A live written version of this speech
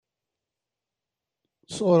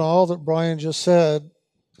So, in all that Brian just said,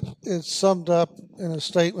 it's summed up in a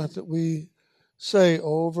statement that we say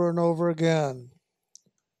over and over again.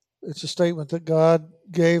 It's a statement that God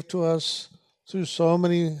gave to us through so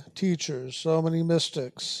many teachers, so many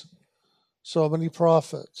mystics, so many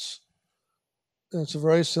prophets. And it's a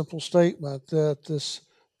very simple statement that this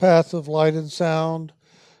path of light and sound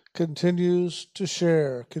continues to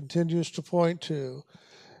share, continues to point to,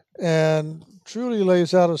 and truly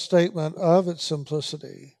lays out a statement of its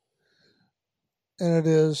simplicity. And it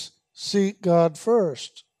is, seek God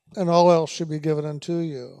first, and all else should be given unto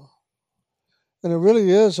you. And it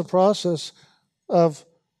really is a process of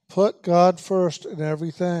put God first in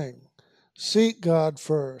everything. Seek God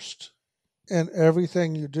first in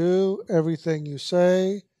everything you do, everything you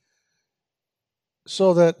say,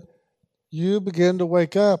 so that you begin to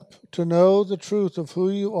wake up to know the truth of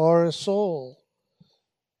who you are as soul,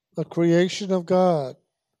 a creation of God,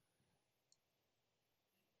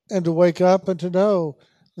 and to wake up and to know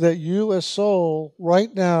that you as soul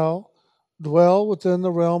right now dwell within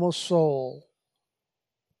the realm of soul,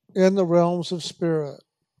 in the realms of spirit,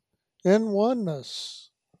 in oneness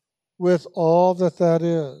with all that that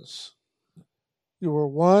is. You are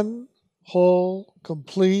one, whole,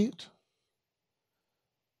 complete,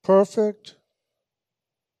 perfect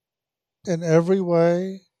in every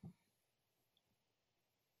way,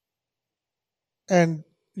 and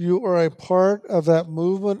you are a part of that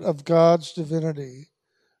movement of God's divinity,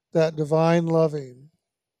 that divine loving.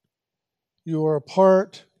 You are a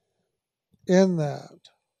part in that.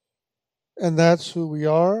 And that's who we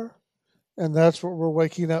are, and that's what we're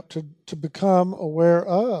waking up to become aware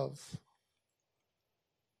of.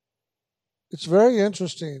 It's very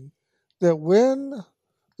interesting that when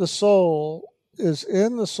the soul is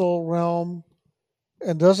in the soul realm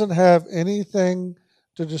and doesn't have anything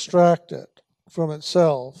to distract it from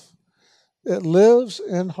itself, it lives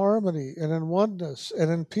in harmony and in oneness and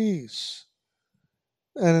in peace.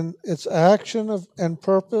 And its action and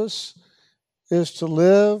purpose is to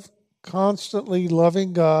live constantly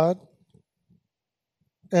loving God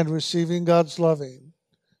and receiving God's loving,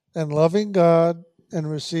 and loving God and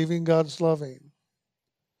receiving God's loving.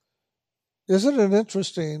 Isn't it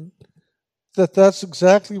interesting that that's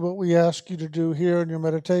exactly what we ask you to do here in your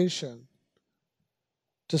meditation?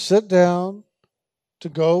 To sit down, to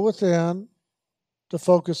go within, to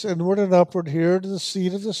focus inward and upward here to the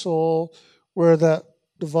seat of the soul where that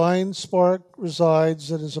divine spark resides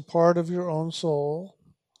that is a part of your own soul,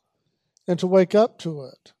 and to wake up to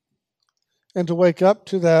it. And to wake up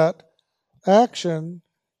to that action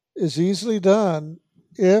is easily done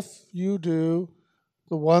if you do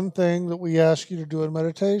the one thing that we ask you to do in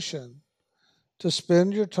meditation, to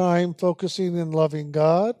spend your time focusing in loving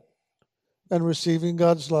God and receiving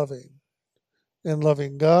God's loving, in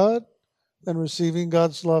loving God and receiving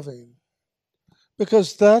God's loving.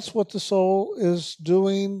 Because that's what the soul is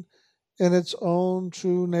doing in its own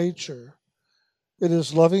true nature. It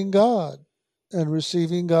is loving God and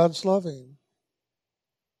receiving God's loving.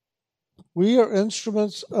 We are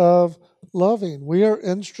instruments of loving. We are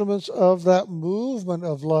instruments of that movement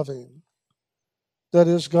of loving that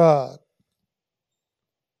is God.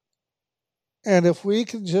 And if we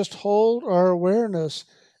can just hold our awareness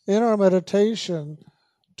in our meditation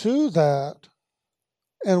to that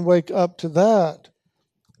and wake up to that,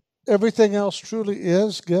 everything else truly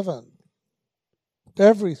is given.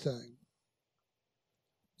 Everything.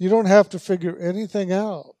 You don't have to figure anything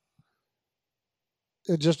out.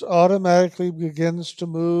 It just automatically begins to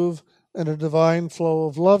move in a divine flow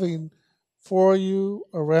of loving for you,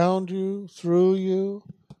 around you, through you,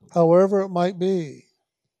 however it might be.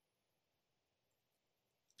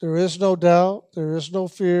 There is no doubt, there is no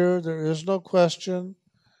fear, there is no question.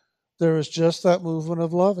 There is just that movement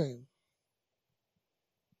of loving.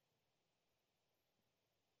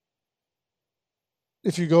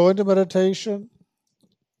 If you go into meditation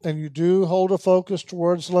and you do hold a focus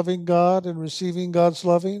towards loving God and receiving God's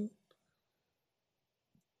loving,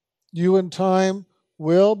 you in time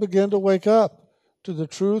will begin to wake up to the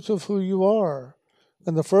truth of who you are.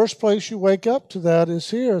 And the first place you wake up to that is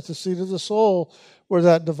here at the seat of the soul, where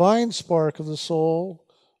that divine spark of the soul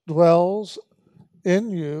dwells in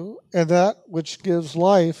you, and that which gives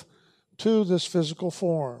life to this physical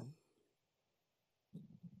form.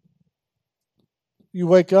 You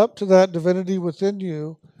wake up to that divinity within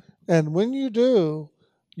you, and when you do,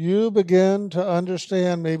 you begin to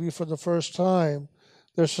understand, maybe for the first time,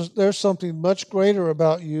 there's something much greater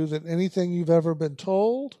about you than anything you've ever been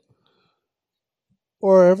told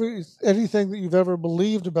or anything that you've ever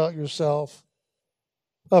believed about yourself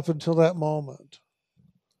up until that moment.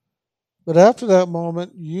 But after that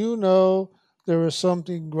moment, you know There is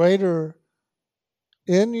something greater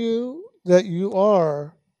in you that you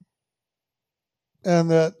are, and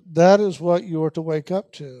that is what you are to wake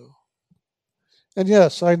up to. And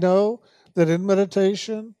yes, I know that in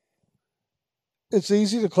meditation, it's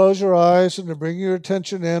easy to close your eyes and to bring your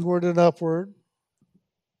attention inward and upward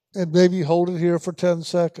and maybe hold it here for 10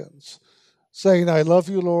 seconds, saying, I love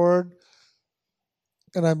you, Lord,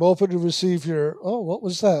 and I'm open to receive your, oh, what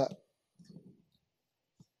was that?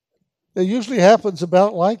 It usually happens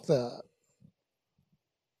about like that.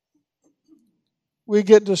 We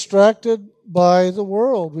get distracted by the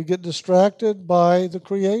world. We get distracted by the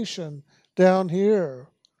creation down here.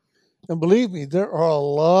 And believe me, there are a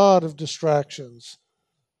lot of distractions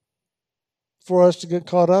for us to get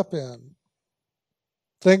caught up in.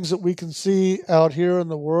 Things that we can see out here in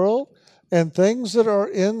the world and things that are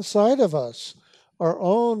inside of us, our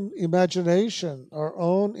own imagination, our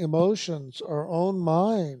own emotions, our own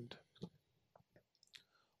mind,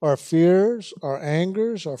 our fears, our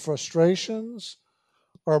angers, our frustrations,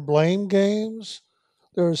 our blame games.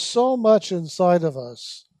 There is so much inside of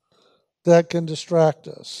us that can distract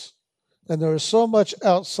us. And there is so much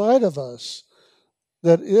outside of us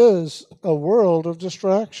that is a world of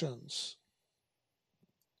distractions.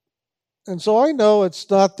 And so I know it's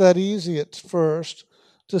not that easy at first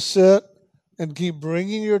to sit and keep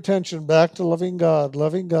bringing your attention back to loving God,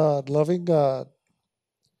 loving God, loving God.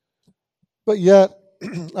 But yet,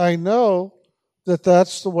 I know that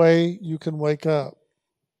that's the way you can wake up.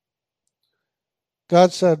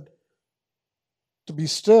 God said to be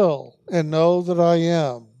still and know that I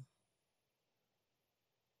am,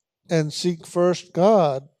 and seek first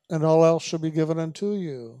God, and all else shall be given unto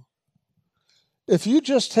you. If you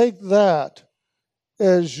just take that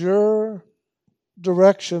as your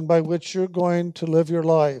direction by which you're going to live your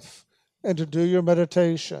life and to do your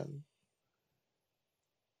meditation,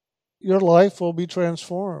 your life will be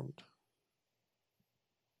transformed.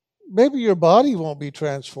 Maybe your body won't be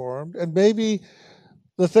transformed, and maybe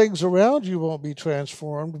the things around you won't be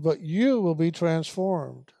transformed, but you will be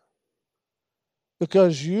transformed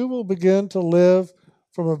because you will begin to live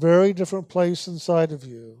from a very different place inside of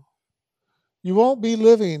you. You won't be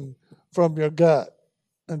living from your gut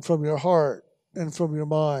and from your heart and from your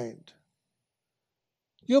mind.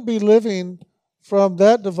 You'll be living from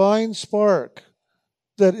that divine spark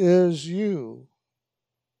that is you,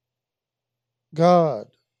 God.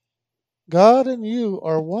 God and you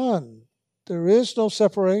are one. There is no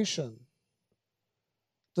separation.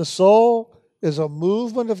 The soul is a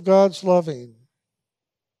movement of God's loving,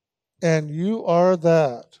 and you are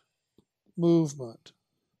that movement.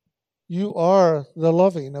 You are the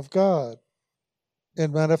loving of God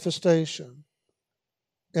in manifestation,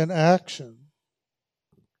 in action.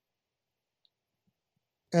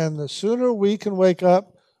 And the sooner we can wake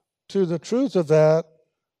up to the truth of that,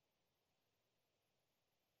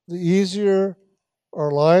 the easier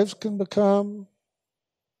our lives can become,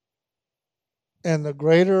 and the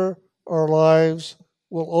greater our lives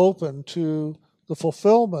will open to the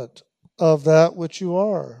fulfillment of that which you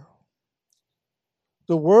are.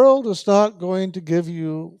 The world is not going to give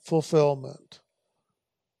you fulfillment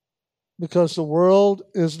because the world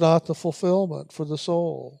is not the fulfillment for the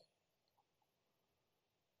soul.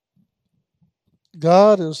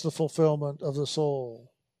 God is the fulfillment of the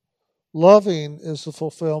soul. Loving is the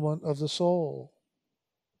fulfillment of the soul.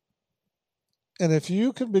 And if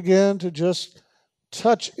you can begin to just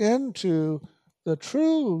touch into the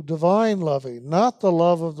true divine loving, not the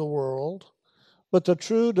love of the world, but the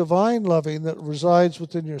true divine loving that resides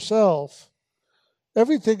within yourself,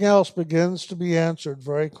 everything else begins to be answered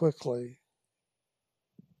very quickly.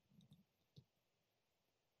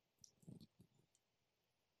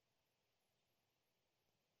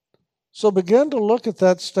 So begin to look at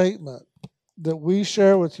that statement that we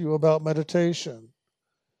share with you about meditation.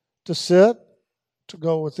 To sit, to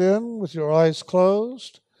go within with your eyes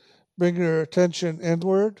closed, bring your attention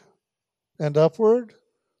inward and upward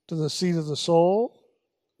to the seat of the soul,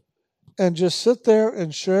 and just sit there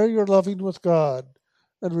and share your loving with God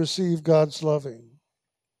and receive God's loving.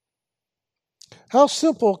 How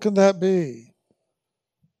simple can that be?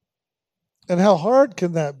 And how hard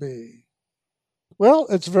can that be? Well,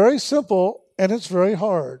 it's very simple and it's very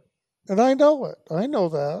hard. And I know it. I know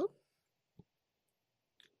that.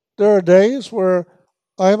 There are days where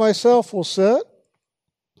I myself will sit,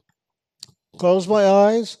 close my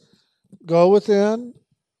eyes, go within,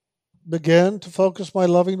 begin to focus my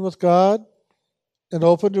loving with God, and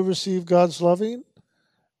open to receive God's loving.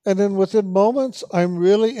 And then within moments, I'm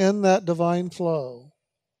really in that divine flow.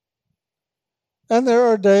 And there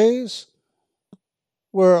are days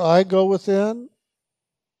where I go within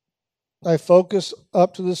I focus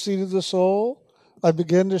up to the seat of the soul. I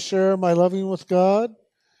begin to share my loving with God,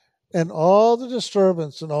 and all the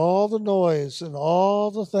disturbance and all the noise and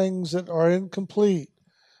all the things that are incomplete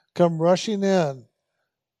come rushing in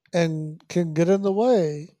and can get in the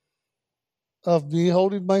way of me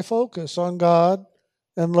holding my focus on God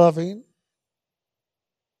and loving,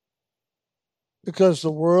 because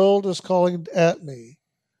the world is calling at me.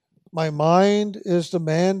 My mind is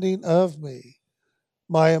demanding of me.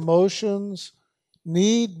 My emotions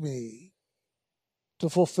need me to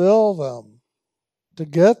fulfill them, to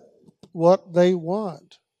get what they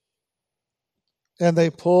want. And they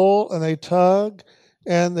pull and they tug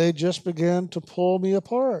and they just begin to pull me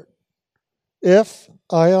apart if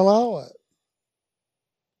I allow it.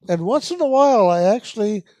 And once in a while, I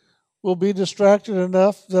actually will be distracted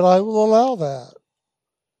enough that I will allow that.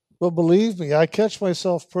 But believe me, I catch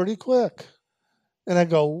myself pretty quick. And I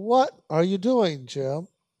go, "What are you doing, Jim?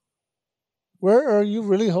 Where are you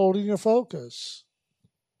really holding your focus?"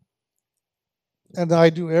 And I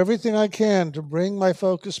do everything I can to bring my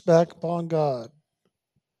focus back upon God.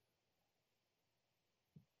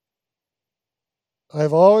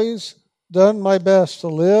 I've always done my best to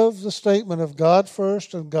live the statement of God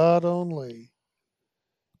first and God only.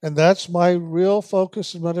 And that's my real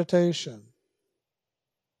focus and meditation.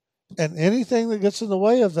 And anything that gets in the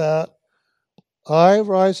way of that, I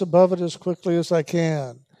rise above it as quickly as I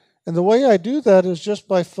can. And the way I do that is just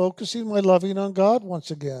by focusing my loving on God once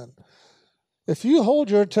again. If you hold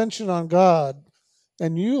your attention on God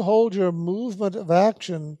and you hold your movement of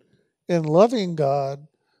action in loving God,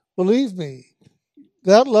 believe me,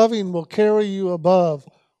 that loving will carry you above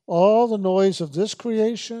all the noise of this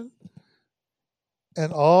creation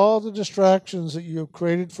and all the distractions that you have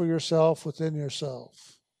created for yourself within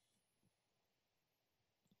yourself.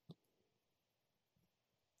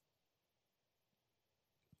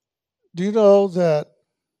 Do you know that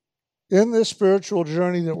in this spiritual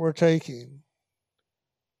journey that we're taking,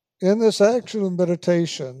 in this action and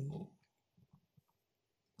meditation,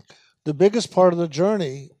 the biggest part of the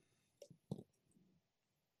journey,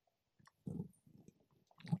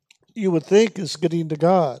 you would think, is getting to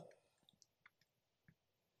God,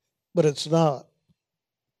 but it's not.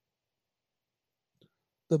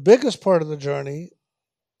 The biggest part of the journey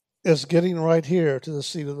is getting right here to the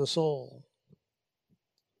seat of the soul.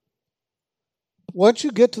 Once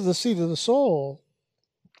you get to the seat of the soul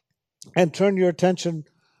and turn your attention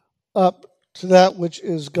up to that which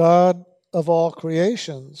is God of all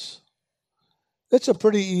creations, it's a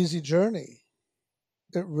pretty easy journey.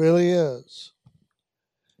 It really is.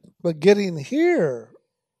 But getting here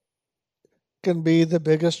can be the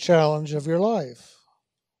biggest challenge of your life.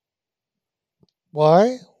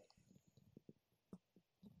 Why?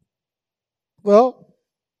 Well,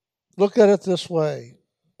 look at it this way.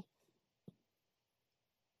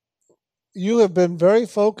 You have been very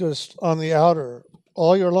focused on the outer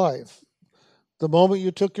all your life. The moment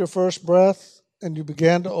you took your first breath and you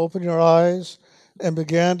began to open your eyes and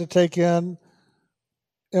began to take in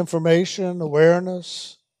information,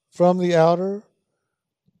 awareness from the outer,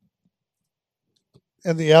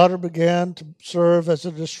 and the outer began to serve as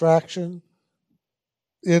a distraction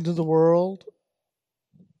into the world,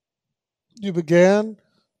 you began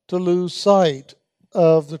to lose sight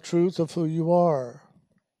of the truth of who you are.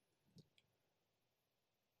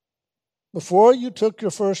 Before you took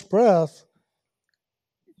your first breath,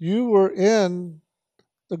 you were in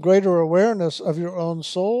the greater awareness of your own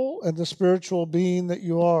soul and the spiritual being that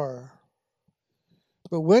you are.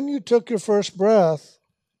 But when you took your first breath,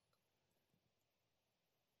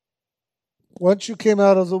 once you came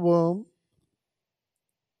out of the womb,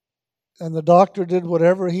 and the doctor did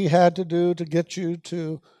whatever he had to do to get you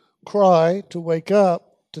to cry, to wake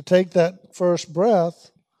up, to take that first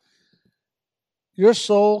breath, your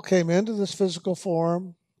soul came into this physical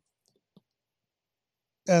form,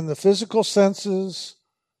 and the physical senses,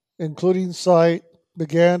 including sight,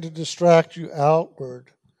 began to distract you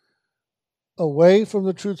outward, away from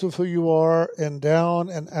the truth of who you are, and down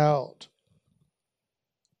and out.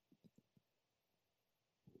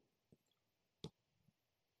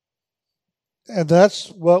 And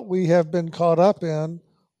that's what we have been caught up in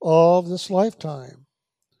all this lifetime,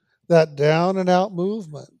 that down and out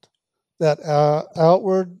movement, that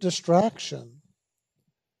outward distraction.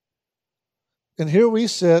 And here we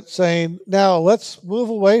sit saying, now let's move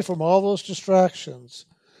away from all those distractions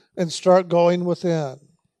and start going within.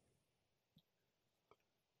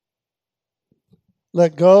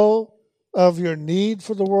 Let go of your need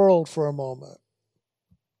for the world for a moment.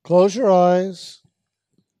 Close your eyes.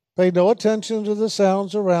 Pay no attention to the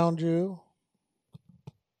sounds around you.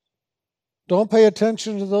 Don't pay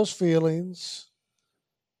attention to those feelings.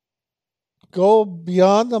 Go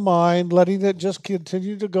beyond the mind, letting it just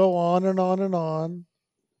continue to go on and on and on,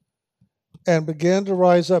 and begin to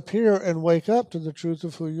rise up here and wake up to the truth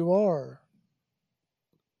of who you are.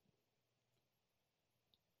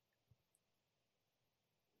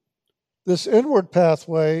 This inward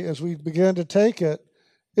pathway, as we begin to take it,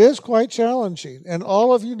 is quite challenging, and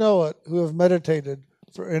all of you know it who have meditated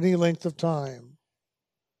for any length of time.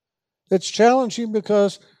 It's challenging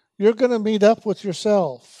because you're going to meet up with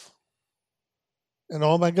yourself. And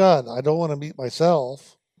oh my God, I don't want to meet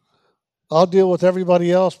myself. I'll deal with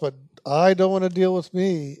everybody else, but I don't want to deal with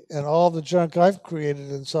me and all the junk I've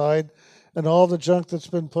created inside and all the junk that's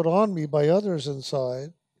been put on me by others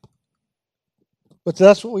inside. But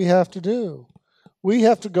that's what we have to do. We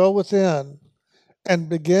have to go within and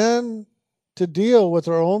begin to deal with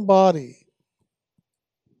our own body,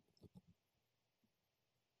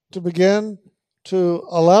 to begin to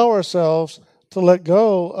allow ourselves to let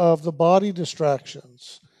go of the body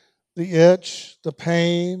distractions, the itch, the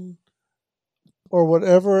pain, or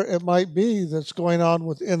whatever it might be that's going on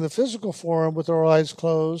within the physical form with our eyes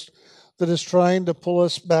closed that is trying to pull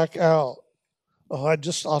us back out. Oh,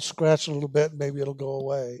 I'll scratch a little bit and maybe it'll go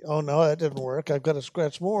away. Oh no, that didn't work. I've got to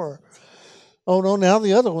scratch more. Oh no, now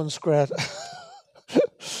the other one's scratched.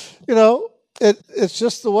 It's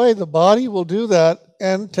just the way the body will do that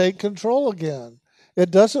and take control again. It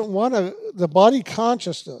doesn't want to, the body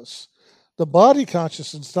consciousness,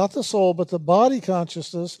 not the soul, but the body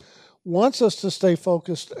consciousness wants us to stay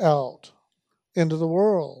focused out into the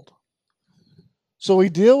world. So we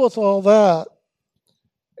deal with all that.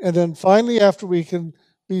 And then finally, after we can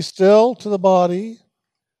be still to the body,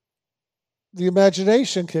 the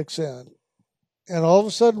imagination kicks in. And all of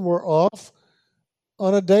a sudden, we're off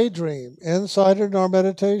on a daydream inside in our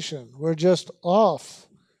meditation. We're just off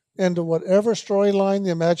into whatever storyline the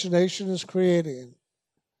imagination is creating.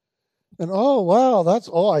 And oh, wow,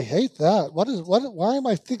 I hate that. Why am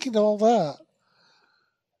I thinking all that?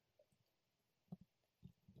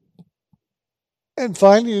 And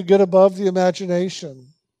finally, you get above the imagination.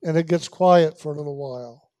 And it gets quiet for a little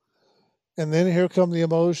while. And then here come the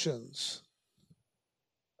emotions.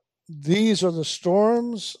 These are the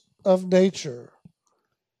storms of nature.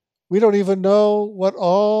 We don't even know what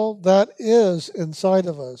all that is inside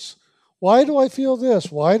of us. Why do I feel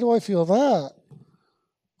this? Why do I feel that?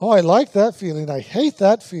 Oh, I like that feeling. I hate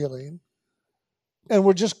that feeling. And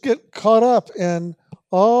we just get caught up in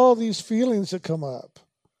all these feelings that come up.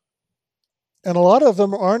 And a lot of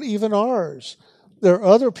them aren't even ours. They're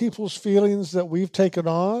other people's feelings that we've taken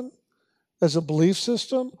on as a belief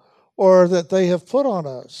system or that they have put on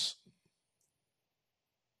us.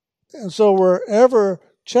 And so we're ever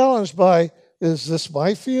challenged by, is this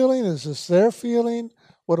my feeling? Is this their feeling?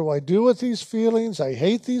 What do I do with these feelings? I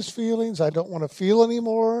hate these feelings. I don't want to feel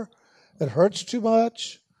anymore. It hurts too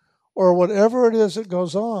much. Or whatever it is that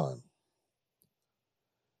goes on.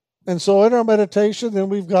 And so in our meditation, then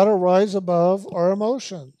we've got to rise above our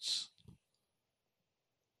emotions.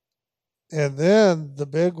 And then the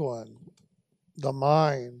big one, the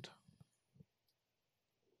mind.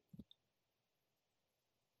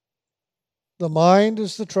 The mind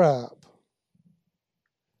is the trap.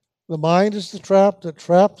 The mind is the trap that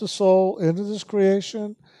trapped the soul into this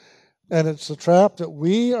creation, and it's the trap that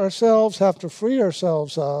we ourselves have to free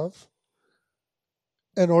ourselves of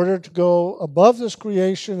in order to go above this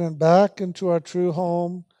creation and back into our true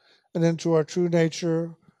home and into our true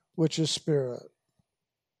nature, which is spirit.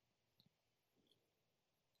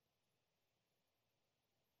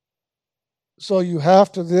 So you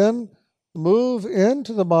have to then move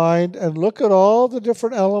into the mind and look at all the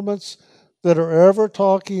different elements that are ever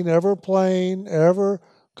talking, ever playing, ever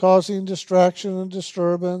causing distraction and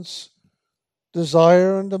disturbance,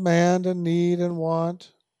 desire and demand and need and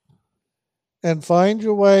want, and find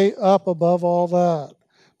your way up above all that.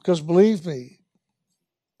 Because believe me,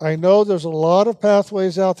 I know there's a lot of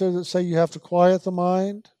pathways out there that say you have to quiet the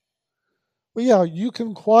mind. Well, yeah, you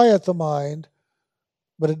can quiet the mind,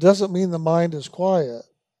 but it doesn't mean the mind is quiet.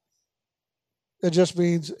 It just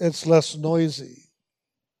means it's less noisy.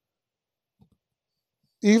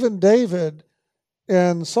 Even David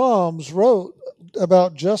in Psalms wrote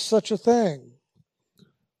about just such a thing.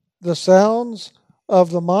 The sounds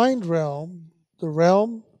of the mind realm, the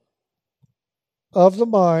realm of the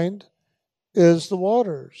mind, is the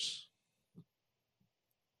waters.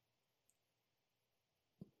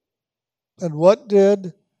 And what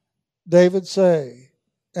did David say?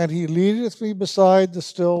 And he leadeth me beside the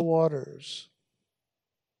still waters.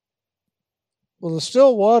 Well, the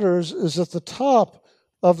still waters is at the top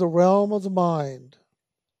of the realm of the mind.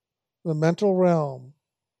 the mental realm.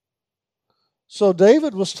 So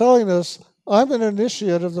David was telling us, I'm an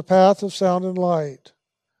initiate of the path of sound and light.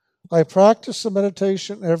 I practice the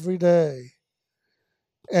meditation every day.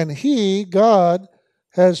 And He, God,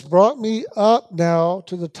 has brought me up now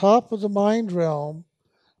to the top of the mind realm,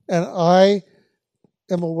 and I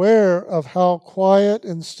am aware of how quiet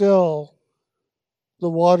and still the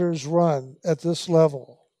waters run at this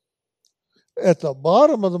level. At the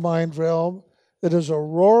bottom of the mind realm, it is a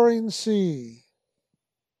roaring sea.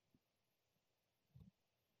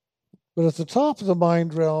 But at the top of the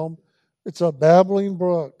mind realm, it's a babbling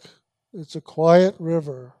brook. It's a quiet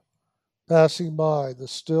river passing by, the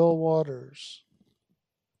still waters.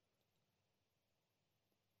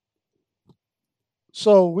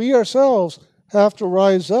 So we ourselves have to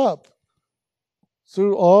rise up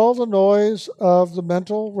through all the noise of the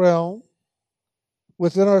mental realm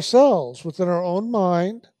within ourselves, within our own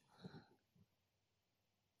mind,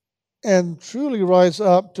 and truly rise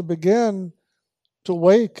up to begin to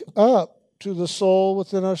wake up to the soul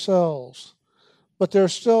within ourselves. But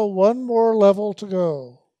there's still one more level to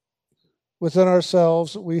go within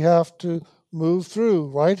ourselves that we have to move through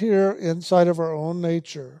right here inside of our own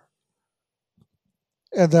nature.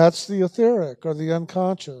 And that's the etheric, or the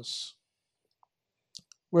unconscious,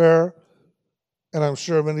 where, and I'm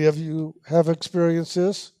sure many of you have experienced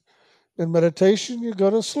this, in meditation you go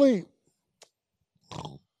to sleep.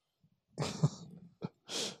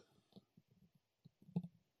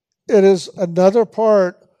 It is another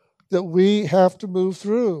part that we have to move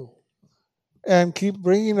through and keep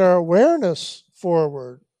bringing our awareness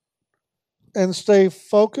forward and stay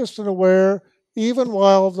focused and aware even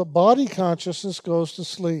while the body consciousness goes to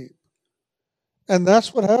sleep. And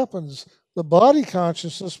that's what happens. The body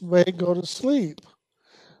consciousness may go to sleep,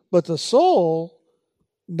 but the soul,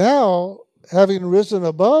 now having risen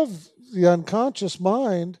above the unconscious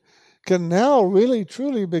mind, can now really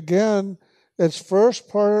truly begin its first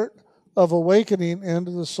part of awakening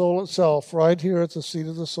into the soul itself, right here at the seat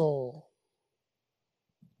of the soul.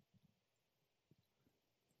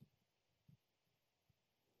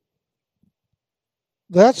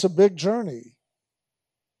 That's a big journey.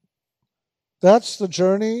 That's the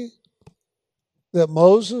journey that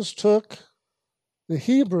Moses took the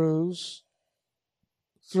Hebrews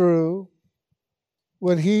through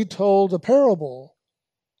when he told a parable.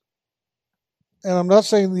 And I'm not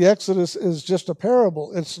saying the Exodus is just a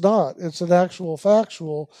parable. It's not. It's an actual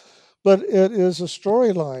factual, but it is a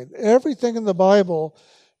storyline. Everything in the Bible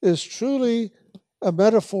is truly a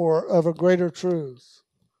metaphor of a greater truth.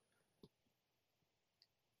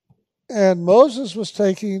 And Moses was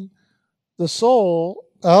taking the soul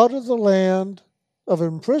out of the land of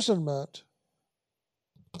imprisonment,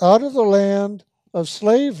 out of the land of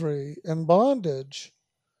slavery and bondage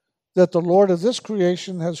that the Lord of this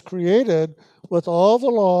creation has created with all the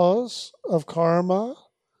laws of karma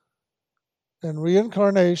and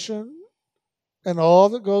reincarnation and all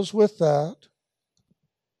that goes with that.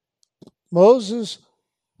 Moses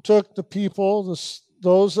took the people,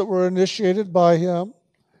 those that were initiated by him,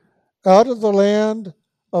 out of the land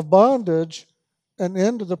of bondage and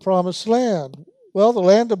into the promised land. Well, the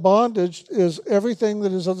land of bondage is everything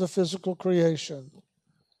that is of the physical creation,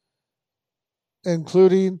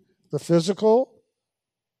 including the physical,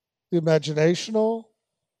 the imaginational,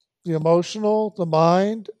 the emotional, the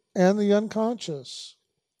mind, and the unconscious.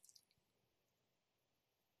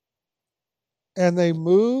 And they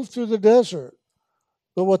moved through the desert.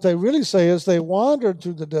 But what they really say is they wandered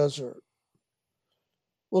through the desert.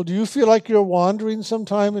 Well, do you feel like you're wandering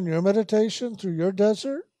sometime in your meditation through your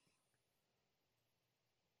desert?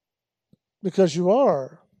 Because you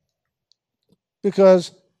are.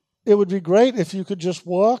 Because it would be great if you could just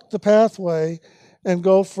walk the pathway and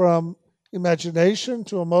go from imagination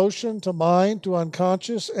to emotion to mind to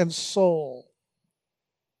unconscious and soul.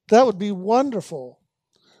 That would be wonderful.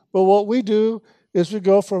 But what we do is we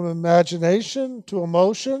go from imagination to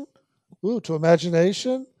emotion, to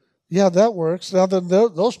imagination. Yeah, that works. Now then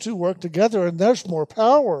those two work together and there's more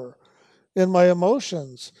power in my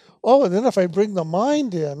emotions. Oh, and then if I bring the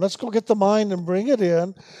mind in, let's go get the mind and bring it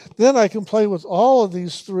in, then I can play with all of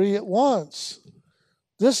these three at once.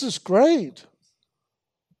 This is great.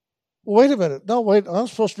 Wait a minute. No, wait, I'm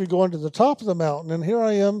supposed to be going to the top of the mountain, and here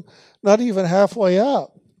I am not even halfway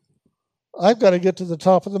up. I've got to get to the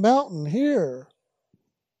top of the mountain here.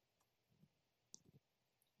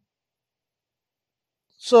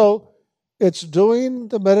 So it's doing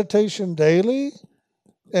the meditation daily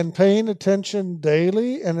and paying attention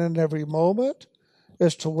daily and in every moment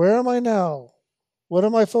as to where am I now? What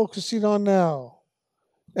am I focusing on now?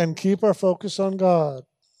 And keep our focus on God.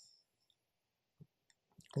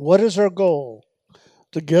 What is our goal?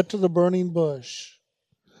 To get to the burning bush,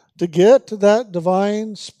 to get to that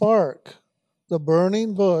divine spark, the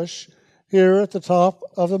burning bush here at the top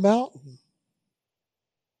of the mountain.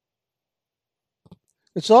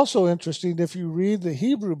 It's also interesting if you read the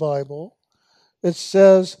Hebrew Bible, it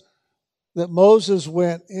says that Moses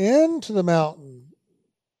went into the mountain.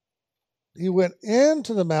 He went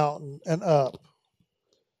into the mountain and up.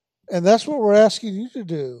 And that's what we're asking you to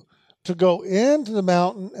do, to go into the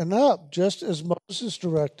mountain and up, just as Moses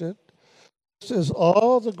directed, just as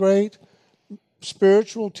all the great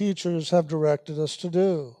spiritual teachers have directed us to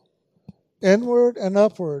do. Inward and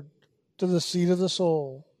upward to the seat of the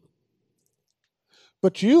soul.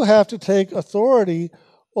 But you have to take authority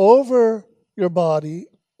over your body,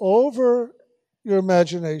 over your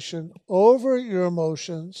imagination, over your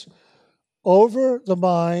emotions, over the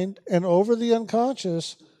mind, and over the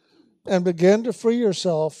unconscious, and begin to free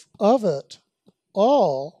yourself of it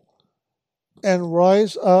all and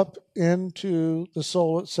rise up into the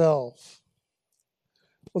soul itself.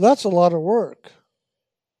 Well, that's a lot of work.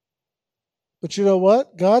 But you know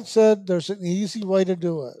what? God said there's an easy way to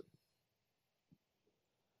do it.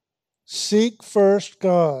 Seek first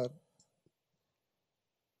God.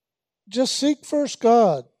 Just seek first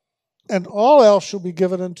God, and all else shall be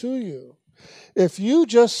given unto you. If you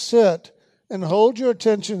just sit and hold your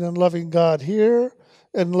attention in loving God here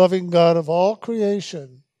and loving God of all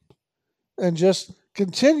creation, and just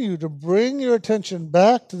continue to bring your attention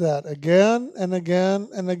back to that again and again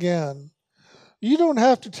and again, you don't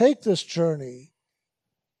have to take this journey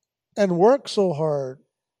and work so hard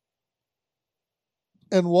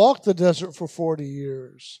and walk the desert for 40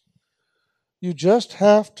 years. You just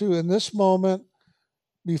have to, in this moment,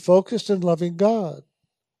 be focused in loving God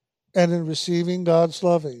and in receiving God's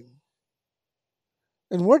loving.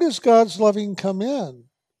 And where does God's loving come in?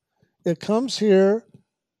 It comes here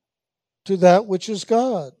to that which is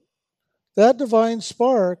God. That divine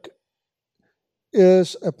spark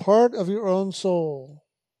is a part of your own soul.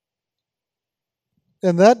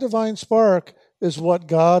 And that divine spark is what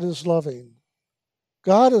God is loving.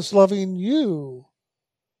 God is loving you.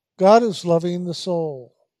 God is loving the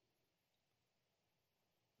soul.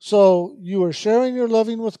 So you are sharing your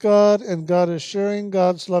loving with God, and God is sharing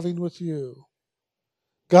God's loving with you.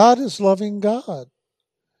 God is loving God.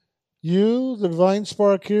 You, the divine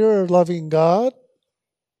spark here, are loving God,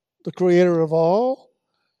 the creator of all,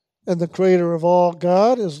 and the creator of all,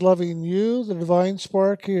 God, is loving you, the divine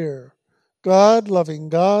spark here. God, loving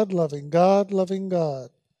God, loving God, loving God.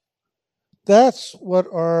 That's what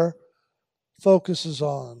our focus is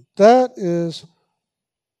on. That is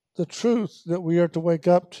the truth that we are to wake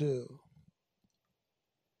up to.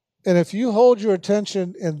 And if you hold your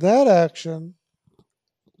attention in that action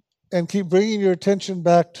and keep bringing your attention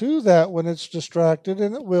back to that when it's distracted,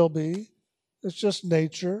 and it will be, it's just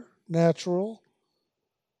nature, natural,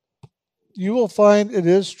 you will find it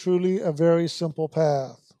is truly a very simple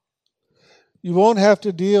path. You won't have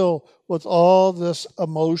to deal with all this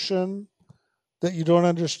emotion that you don't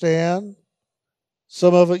understand.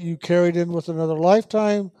 Some of it you carried in with another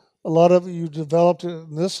lifetime. A lot of it you developed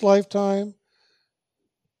in this lifetime.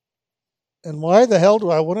 And why the hell do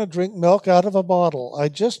I want to drink milk out of a bottle? I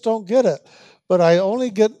just don't get it. But I only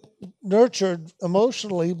get nurtured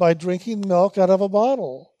emotionally by drinking milk out of a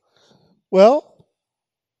bottle. Well,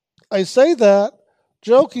 I say that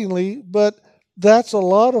jokingly, but that's a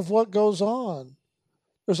lot of what goes on.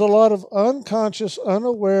 There's a lot of unconscious,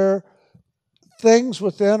 unaware things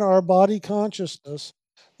within our body consciousness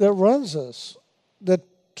that runs us, that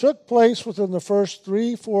took place within the first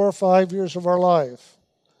 3, 4, 5 years of our life.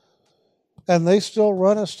 And they still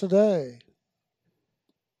run us today.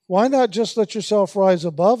 Why not just let yourself rise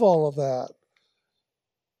above all of that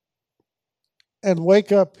and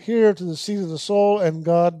wake up here to the seat of the soul and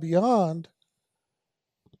God beyond,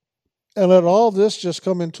 and let all this just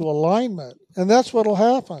come into alignment? And that's what will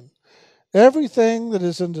happen. Everything that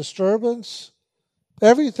is in disturbance,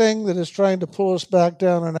 everything that is trying to pull us back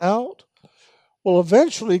down and out, will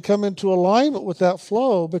eventually come into alignment with that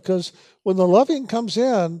flow, because when the loving comes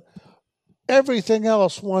in, everything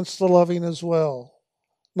else wants the loving as well.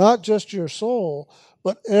 Not just your soul,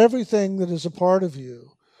 but everything that is a part of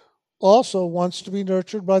you also wants to be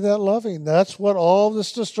nurtured by that loving. That's what all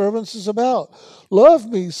this disturbance is about. Love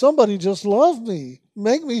me. Somebody just love me.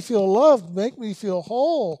 Make me feel loved. Make me feel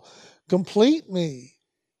whole. Complete me.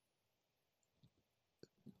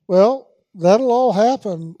 Well, that'll all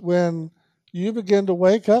happen when you begin to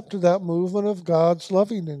wake up to that movement of God's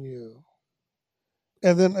loving in you.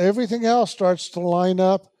 And then everything else starts to line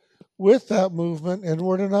up with that movement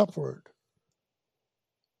inward and upward.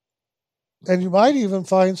 And you might even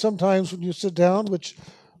find sometimes when you sit down, which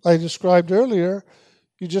I described earlier,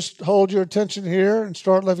 you just hold your attention here and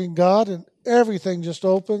start loving God, and everything just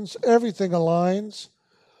opens, everything aligns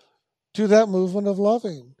to that movement of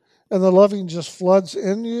loving. And the loving just floods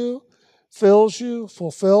in you, fills you,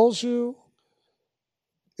 fulfills you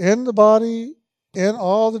in the body, in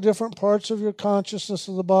all the different parts of your consciousness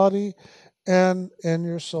of the body, and in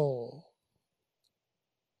your soul.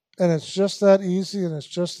 And it's just that easy and it's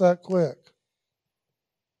just that quick.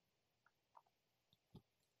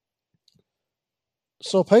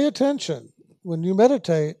 So pay attention. When you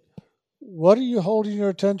meditate, what are you holding your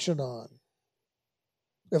attention on?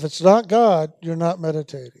 If it's not God, you're not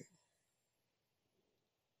meditating.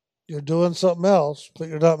 You're doing something else, but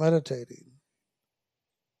you're not meditating.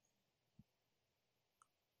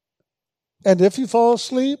 And if you fall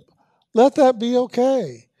asleep, let that be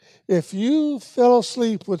okay. If you fell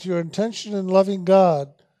asleep with your intention in loving God,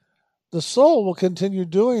 the soul will continue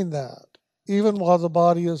doing that, even while the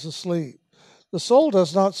body is asleep. The soul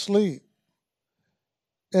does not sleep.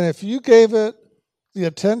 And if you gave it the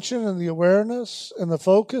attention and the awareness and the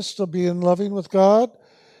focus to being loving with God,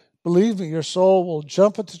 believe me, your soul will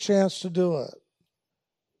jump at the chance to do it.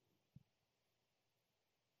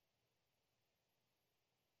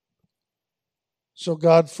 So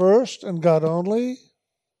God first and God only,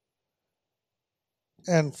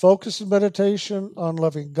 and focus in meditation on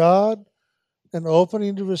loving God and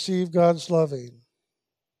opening to receive God's loving.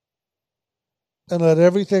 And let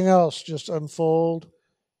everything else just unfold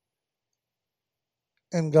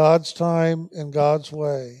in God's time, in God's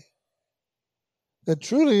way. It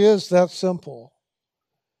truly is that simple.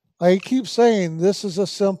 I keep saying this is a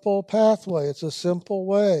simple pathway. It's a simple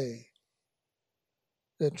way.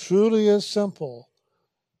 It truly is simple.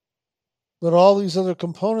 But all these other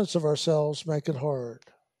components of ourselves make it hard.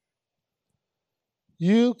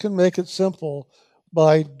 You can make it simple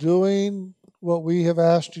by doing what we have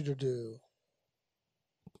asked you to do.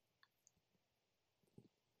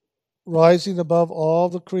 Rising above all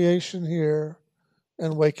the creation here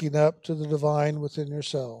and waking up to the divine within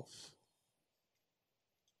yourself.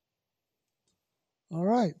 All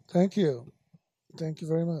right. Thank you. Thank you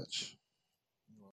very much.